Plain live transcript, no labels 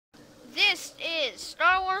this is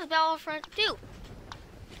Star Wars Battlefront II.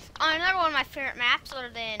 On another one of my favorite maps, other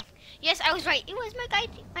than... Yes, I was right. It was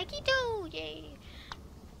Maikito! Yay!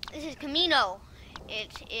 This is Kamino.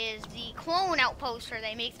 It is the clone outpost where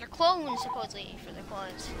they make their clones, supposedly, for their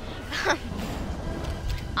clones.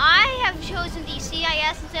 I have chosen the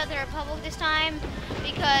CIS instead of the Republic this time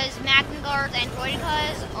because Magna Guards and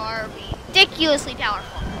Droidekas are ridiculously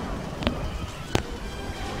powerful.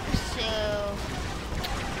 So,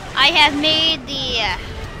 I have made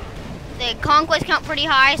the conquest count pretty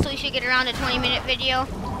high, so we should get around a 20-minute video.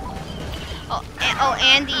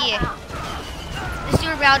 And the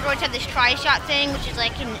super battle droids have this tri-shot thing, which is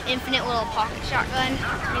like an infinite little pocket shotgun.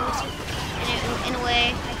 In a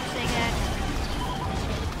way, I can say that.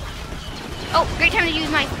 Oh, great time to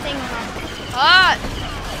use my thing.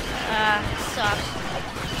 Sucks.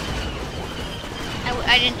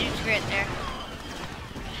 I didn't do great there.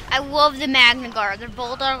 I love the Magna Guard. The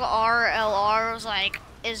Bulldog RLR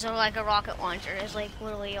is like a rocket launcher. It's like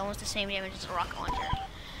literally almost the same damage as a rocket launcher.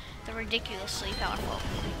 They're ridiculously powerful.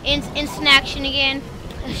 Instant action again.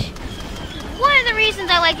 One of the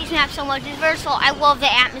reasons I like these maps so much is first of all, I love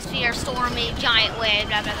the atmosphere, stormy, giant wave,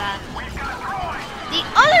 blah blah blah. The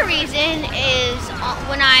other reason is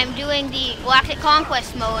when I'm doing the Galactic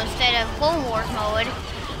Conquest mode instead of Clone Wars mode,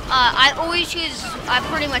 I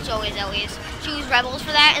pretty much always choose Rebels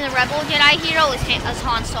for that, and the Rebel Jedi hero is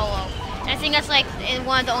Han Solo. And I think that's like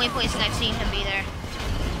one of the only places I've seen him be there.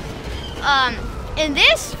 In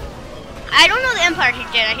this, I don't know the Empire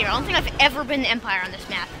Jedi hero. I don't think I've ever been the Empire on this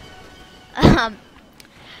map.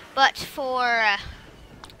 But for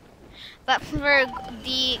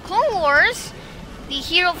the Clone Wars, the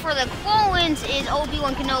hero for the clones is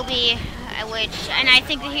Obi-Wan Kenobi, and I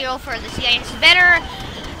think the hero for the CIS is better,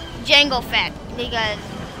 Jango Fett, because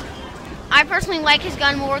I personally like his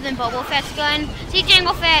gun more than Boba Fett's gun. See,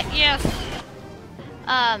 Jango Fett, yes.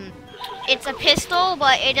 It's a pistol,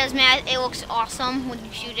 but it looks awesome when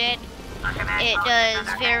you shoot it. It does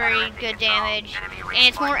very good damage, and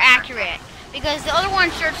it's more accurate. Because the other one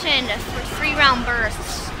shoots in 3-round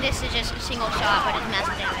bursts. This is just a single shot, but it's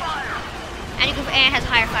massive damage. And it has a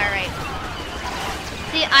higher fire rate.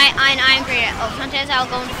 See, I'm great at sometimes I'll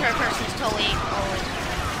go into third person, it's totally always.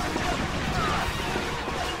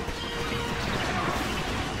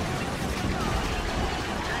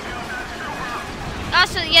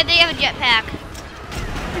 Also, yeah, they have a jetpack.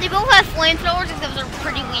 They both have flamethrowers, except they're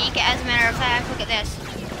pretty weak, as a matter of fact. Look at this.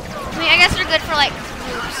 I mean, I guess they're good for, like,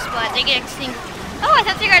 groups, but they get extinguished. Oh, I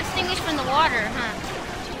thought they got extinguished from the water, huh?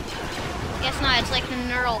 Guess not, it's like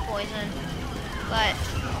neural poison. But,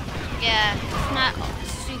 yeah, it's not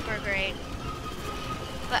super great.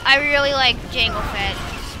 But I really like Jango Fett's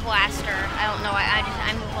blaster. I don't know, I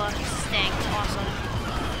love his stink. It's awesome.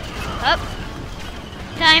 Up.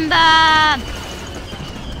 Time bomb!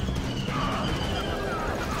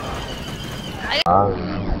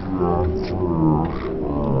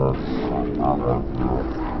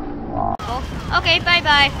 Okay,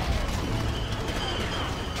 bye-bye.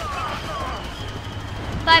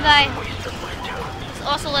 Bye-bye. It's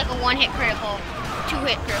also like a one-hit critical.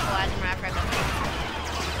 2-hit critical, as a matter of fact.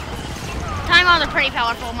 Time bombs are pretty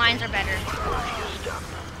powerful. Mines are better.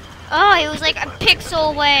 Oh, it was like a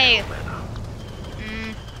pixel away.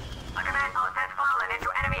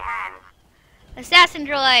 Assassin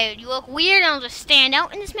droid, you look weird and I'll just stand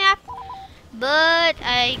out in this map, but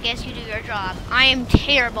I guess you do your job. I am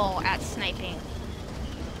terrible at sniping.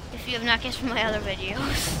 If you have not guessed from my other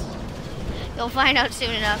videos. You'll find out soon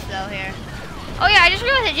enough though here. Oh yeah, I just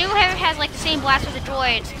realized that Jango Fett has like the same blast with the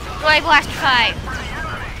droids. Droid Blaster 5.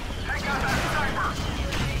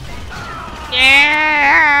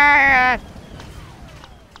 Yeah!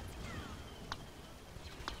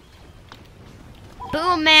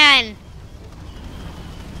 Boom man!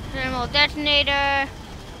 Thermal detonator,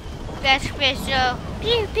 best pistol,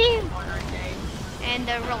 pew pew, and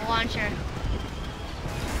the real launcher.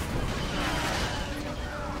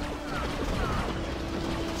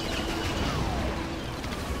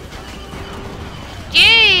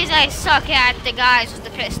 Jeez, I suck at the guys with the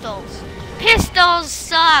pistols. Pistols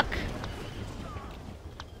suck.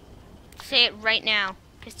 Say it right now.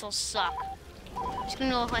 Pistols suck. It's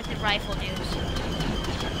gonna look like the rifle dudes.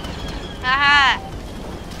 Haha.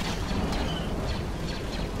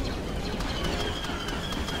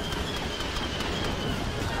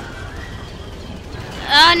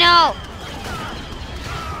 Oh no!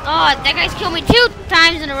 Oh, that guy's killed me 2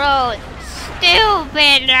 times in a row.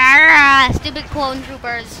 Stupid! Stupid clone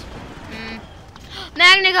troopers.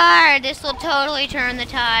 Magna Guard! This will totally turn the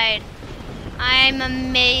tide. I'm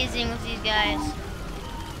amazing with these guys.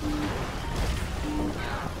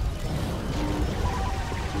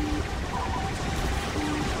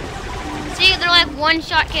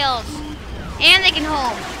 one-shot kills. And they can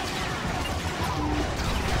home.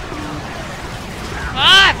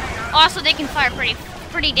 Ah! Also, they can fire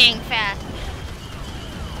pretty dang fast.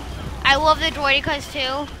 I love the droidicas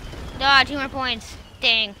too. Ah, 2 more points.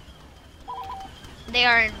 Dang. They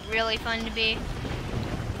are really fun to be.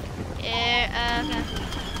 Yeah, okay.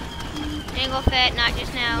 Jango Fett, not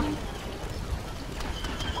just now.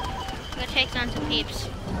 Gonna take down some peeps.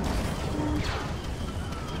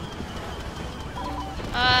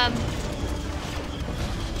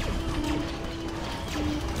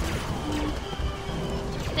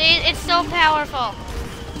 It's so powerful.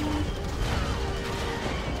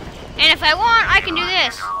 And if I want, I can do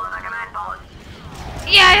this.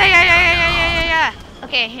 Yeah.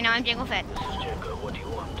 Okay, you know, I'm Jango Fett.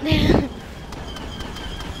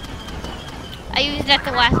 I used it at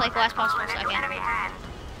the last possible second.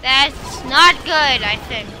 That's not good, I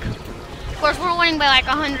think. Of course, we're winning by like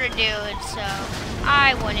 100 dudes, so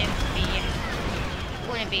I wouldn't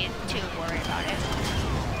be too worried about it.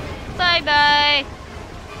 Bye-bye.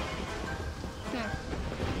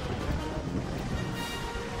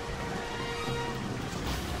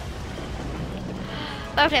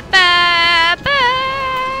 Okay,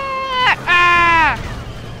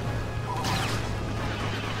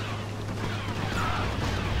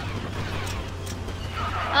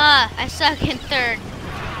 I suck in third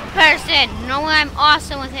person. Normally I'm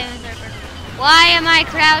awesome with him in third person. Why am I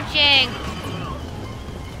crouching?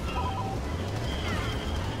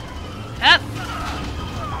 Up.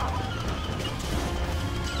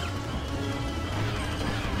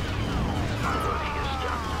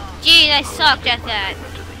 Geez, I sucked at that.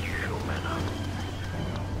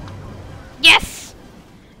 Yes!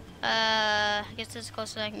 I guess this is as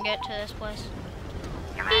close as I can get to this place.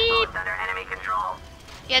 Beep. Under enemy control.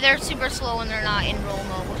 Yeah, they're super slow when they're not in roll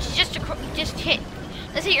mode, which is just hit.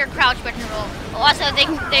 Let's hit your crouch button roll. Also, they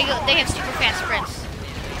have super fast sprints,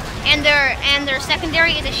 and their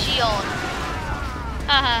secondary is a shield.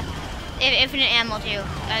 Haha. Infinite ammo too.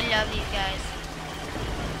 I love these guys.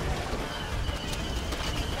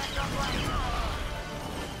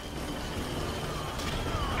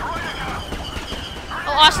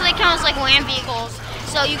 Oh, also they count as like land vehicles,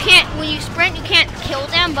 so you can't, when you sprint, you can't kill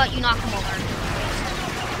them, but you knock them over.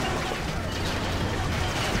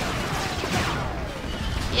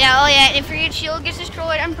 Yeah, oh yeah, if your shield gets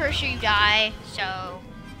destroyed, I'm pretty sure you die, so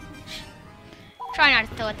try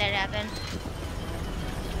not to let that happen.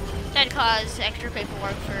 That'd cause extra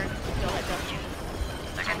paperwork for people that built you.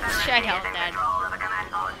 Should I help that?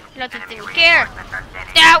 Not that they would care.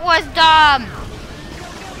 That was dumb!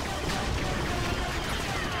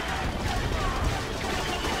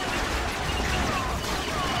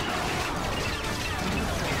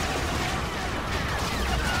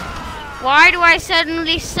 Why do I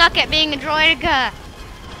suddenly suck at being a droidica?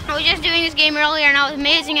 I was just doing this game earlier and I was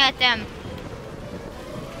amazing at them.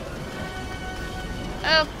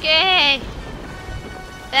 Okay.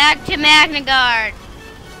 Back to Magna Guard.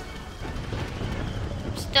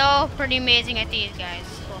 Still pretty amazing at these guys.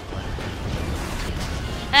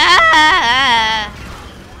 Ah!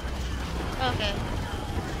 Okay.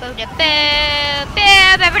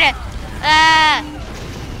 Ah!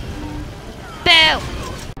 Boo!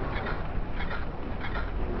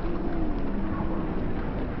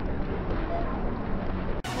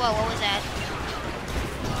 Whoa, what was that?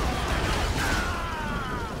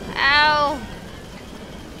 Ow!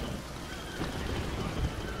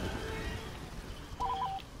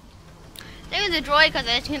 There was a droid because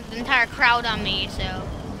I just hit the entire crowd on me, so.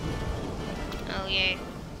 Oh, yay.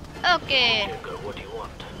 Okay. What do you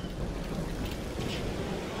want?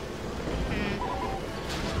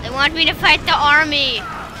 They want me to fight the army.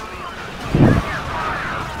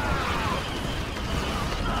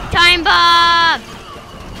 Time bomb!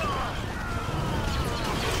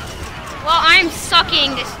 Well, I'm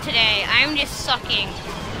sucking this today. I'm just sucking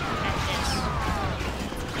at this.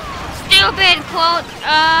 Stupid quote.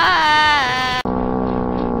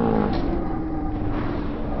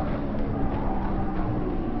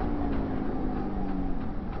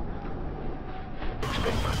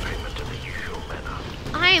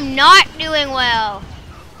 I am not doing well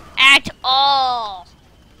at all.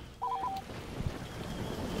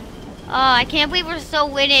 Oh, I can't believe we're still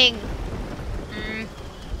winning.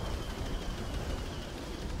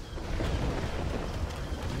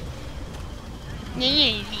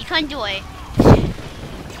 You can't do it.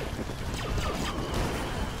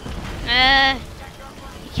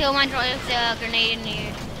 Kill my droid with a grenade in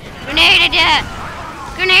here. Grenade it!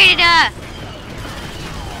 Grenade it!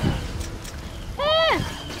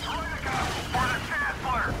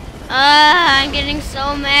 I'm getting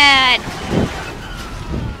so mad.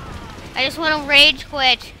 I just want to rage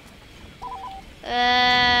quit.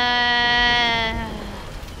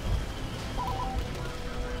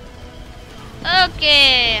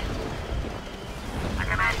 Okay. The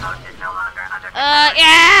command post is no longer under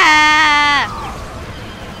Yeah!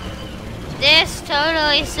 This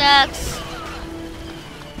totally sucks.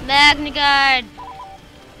 Magnagard.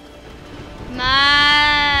 Come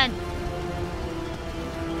on.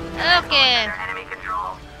 Okay. under enemy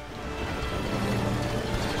control.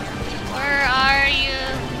 Where are you?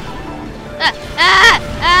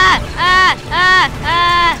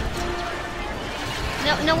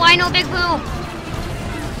 No, why no big boom?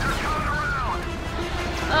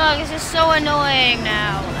 Oh, this is so annoying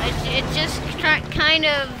now. It just kind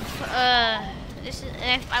of, this is,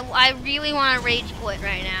 I really want to rage quit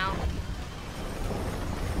right now.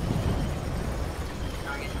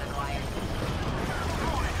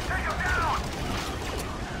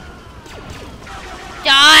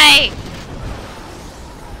 Die!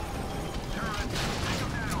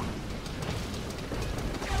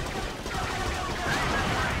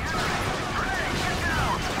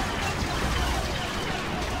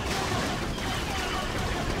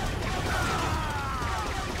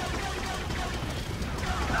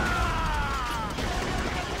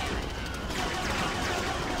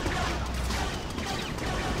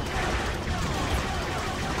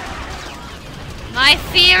 My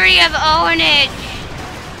fury of ownage!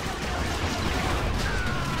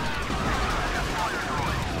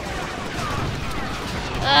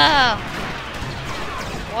 Oh.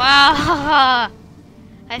 Wow.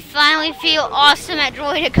 I finally feel awesome at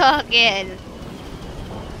Droidica again.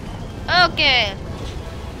 Okay.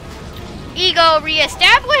 Ego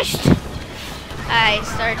reestablished. I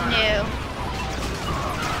start new.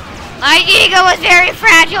 My ego was very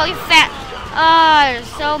fragile, you fat. Oh, there's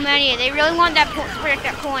so many. They really want that to protect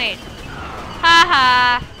that point.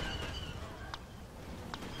 Haha.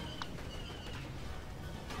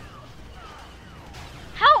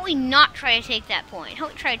 How about we not try to take that point? How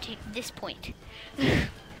about we try to take this point?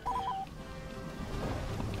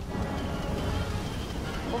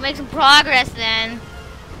 We'll make some progress then.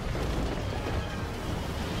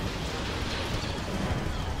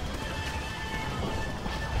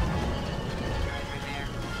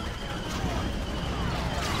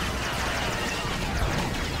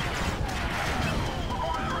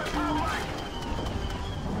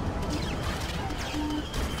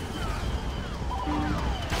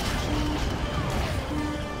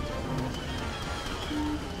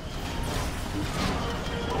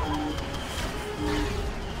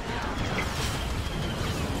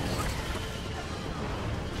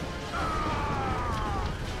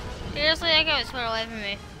 Seriously, that guy was far away from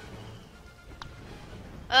me.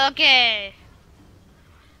 Okay.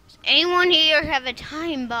 Does anyone here have a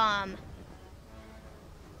time bomb?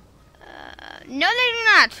 No, they do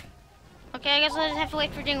not. Okay, I guess I'll just have to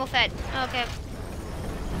wait for Jingle Fed. Okay.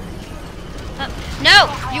 No!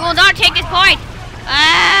 You will not take this point!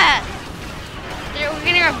 Ah! We're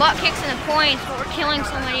getting our butt kicks in the points, but we're killing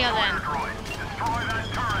so many of them.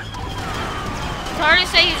 It's hard to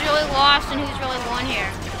say who's really lost and who's really won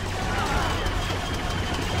here.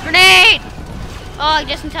 Grenade! Oh,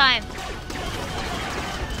 just in time.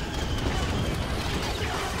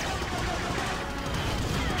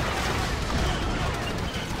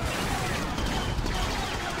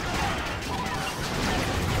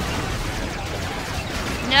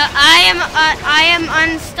 No, I am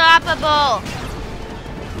unstoppable.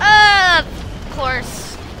 Of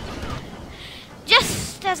course.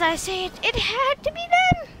 Just as I say it, it had to be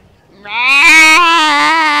done.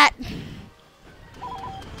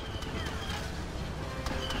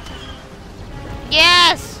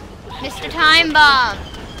 Yes, Mr. Time Bomb.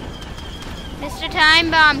 Mr. Time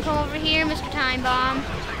Bomb, come over here, Mr. Time Bomb.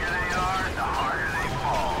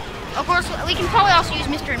 Of course, we can probably also use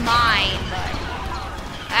Mr. Mine, but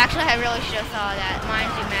actually, I really should have thought of that.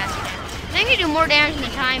 Mines do massive damage. I think they do more damage than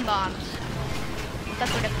the Time Bombs.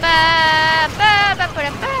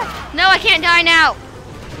 No, I can't die now.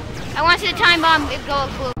 I want to see the Time Bomb go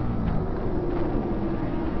blue.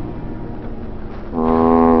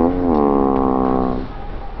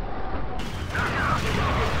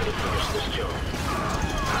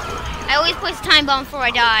 I always place a Time Bomb before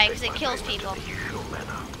I die because it kills people.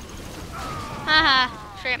 Haha,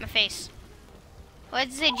 straight at my face. Why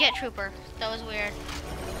did it say Jet Trooper? That was weird.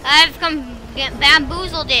 I've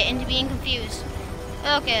bamboozled it into being confused.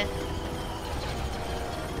 Okay.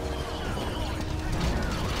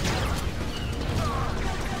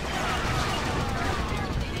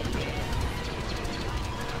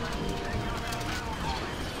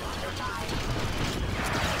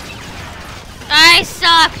 I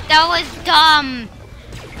suck. That was dumb.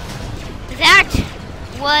 That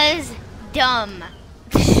was dumb.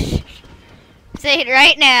 Say it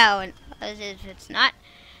right now, and as if it's not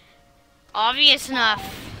obvious enough.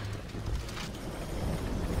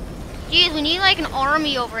 Jeez, we need like an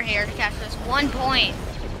army over here to catch this 1 point.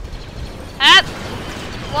 Up!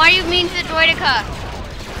 Why are you mean to the droidica?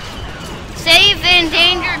 Save the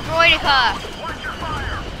endangered droidica!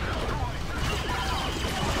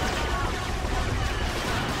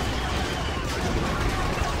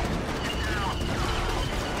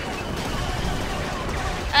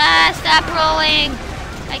 Stop rolling!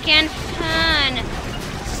 I can't turn.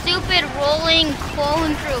 Stupid rolling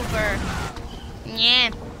clone trooper. Yeah.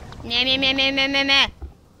 Meh.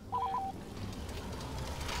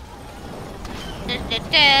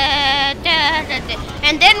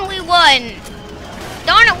 And then we won.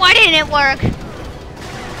 Darn it, why didn't it work? The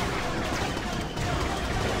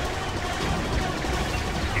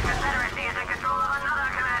Confederacy is in control of another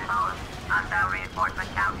command post. Hostile reinforcement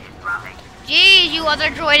count is dropping. Geez, you other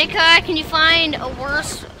droidica, can you find a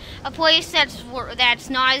place that's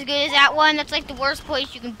not as good as that one? That's like the worst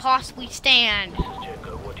place you can possibly stand.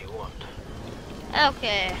 What do you want?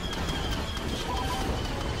 Okay.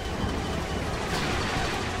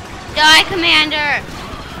 Die, Commander!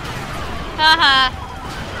 Haha.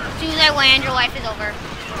 As soon as I land, your life is over.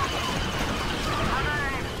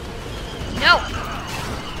 No!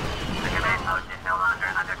 The command post is no longer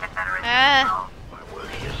under Confederate control. My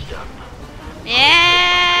work is done.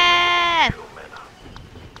 Yeah!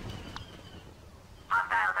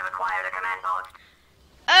 Hostiles have acquired a command post.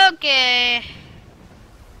 Okay.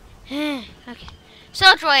 Okay.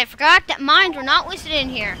 So, Troy, I forgot that mines were not listed in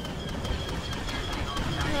here.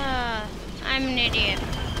 I'm an idiot.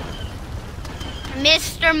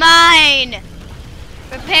 Mr. Mine!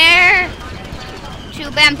 Prepare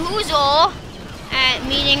to bamboozle,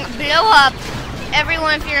 meaning blow up every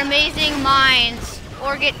one of your amazing mines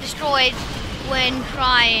or get destroyed when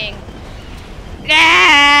trying.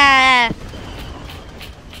 Ah!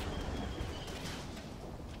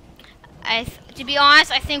 To be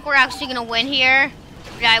honest, I think we're actually gonna win here,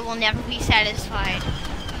 but I will never be satisfied.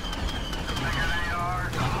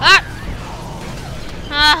 Ah!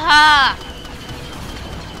 Haha!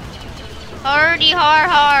 Hardy har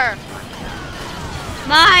har!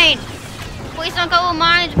 Mine! Place on a couple of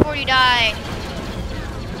mines before you die.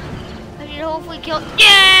 I should hopefully kill.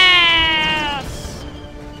 Yes!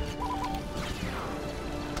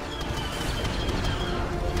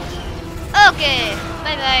 Okay,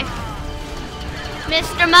 bye bye.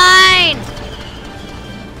 Mr. Mine!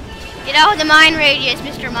 Get out of the mine radius,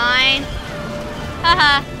 Mr. Mine.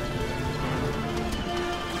 Haha.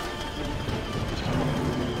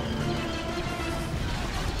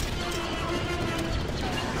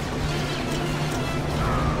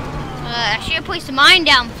 I should have placed the mine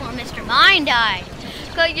down before Mr. Mine died.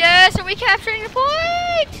 Cause yes, are we capturing the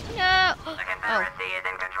point? No. The Confederacy is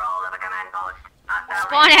in control of a command post. Hostile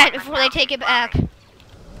Spawn at it before they reinforcement take it count back.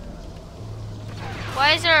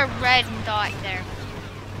 Why is there a red dot there?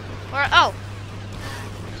 Or oh.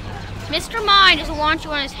 Mr. Mine doesn't want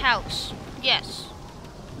you in his house. Yes.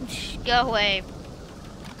 Go away.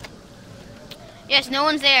 Yes, no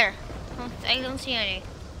one's there. I don't see any.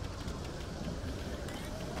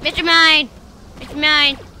 Mr. Mine! Mr.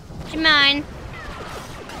 Mine! Mr. Mine!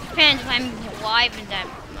 Depends if I'm alive in that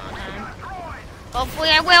amount of time. Hopefully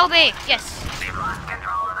I will be! Yes! We've lost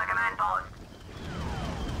control of the command post.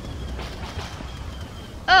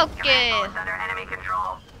 Okay. Command post under enemy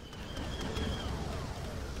control.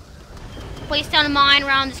 Place down a mine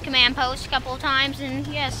around this command post a couple of times and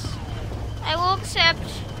yes. I will accept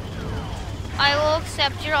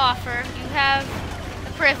your offer. You have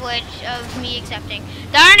the privilege of me accepting.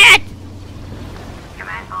 Darn it!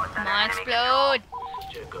 Command post Come under on, enemy explode!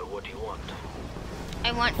 Jacob, what do you want?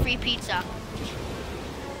 I want free pizza.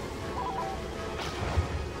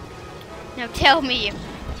 Now tell me,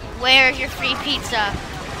 where's your free pizza?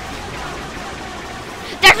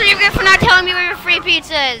 That's what you get for not telling me where your free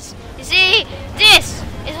pizza is. You see, this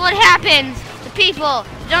is what happens to people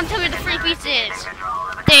who don't tell me where the free pizza is.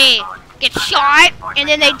 They get shot and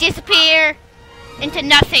then they disappear into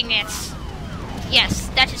nothingness. Yes,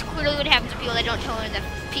 that is clearly what happens to people that don't tell me where the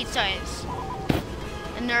pizza is.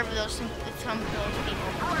 The nerve of those people.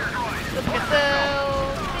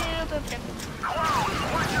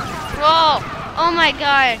 Whoa! Oh my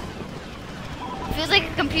god! Feels like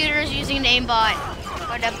a computer is using an aimbot.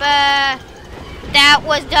 That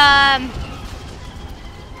was dumb.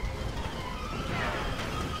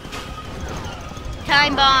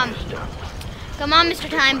 Time bomb. Come on, Mr.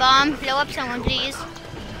 Time Bomb. Blow up someone, please.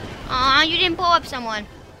 Aw, you didn't blow up someone.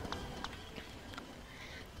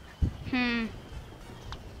 I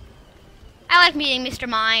like meeting Mr.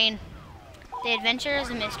 Mine. The Adventures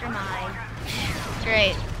of Mr. Mine.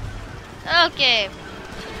 Great. Okay.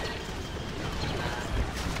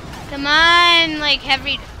 Come on, like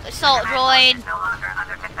heavy assault droid. No longer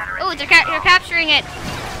under Confederate Oh, they're capturing it.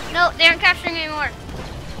 No, they aren't capturing it anymore.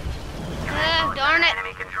 Darn it.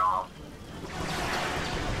 enemy control.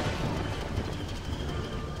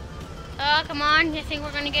 Oh, come on. I think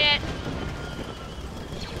we're gonna get it.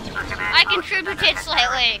 Our command I post is contributed under Confederate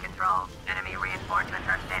slightly. Control. Enemy reinforcements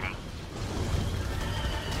are thinning.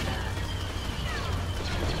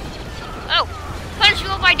 Oh,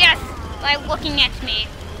 punishable by death by looking at me.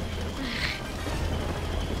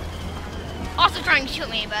 Also trying to shoot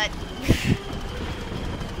me, but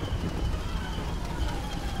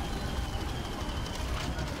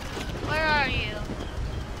where are you,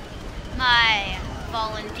 my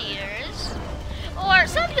volunteers? Or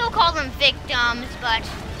some people call them victims, but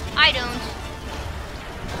I don't.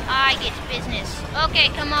 I get business. Okay,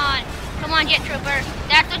 come on, Jet Trooper.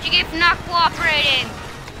 That's what you get for not cooperating.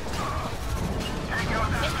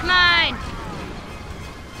 Mr. Mine!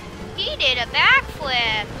 He did a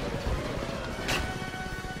backflip!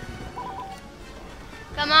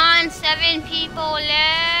 Come on, 7 people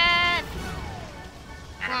left!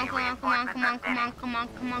 Come on, Enemy come on, come on, come on, come on, come on,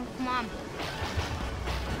 come on, come on.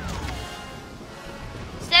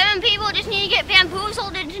 7 people just need to get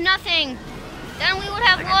bamboozled into nothing. Then we would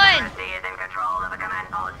have The won. Confederacy is in control of the command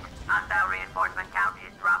post. Hostile reinforcement count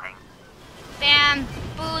is dropping.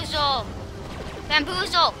 Bamboozle!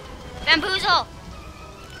 Bamboozle! Bamboozle!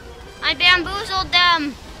 I bamboozled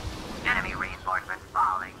them! Enemy reinforcements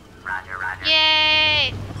falling. Roger, roger.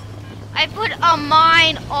 Yay! I put a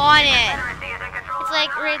mine on it. Confederacy is in control It's of like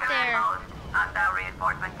another right command there. post. Hostile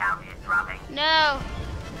reinforcement count is dropping. No.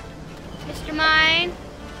 Mr. Mine.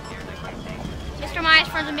 Mr. Mine's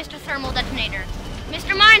friends with Mr. Thermal Detonator.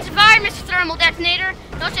 Mr. Mine survived Mr. Thermal Detonator.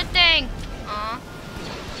 No such thing. Aw.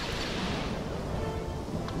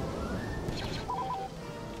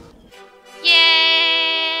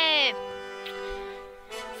 Yay!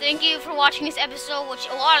 Thank you for watching this episode, which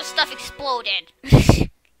a lot of stuff exploded.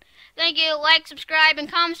 Thank you. Like, subscribe,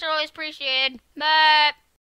 and comments are always appreciated. Bye.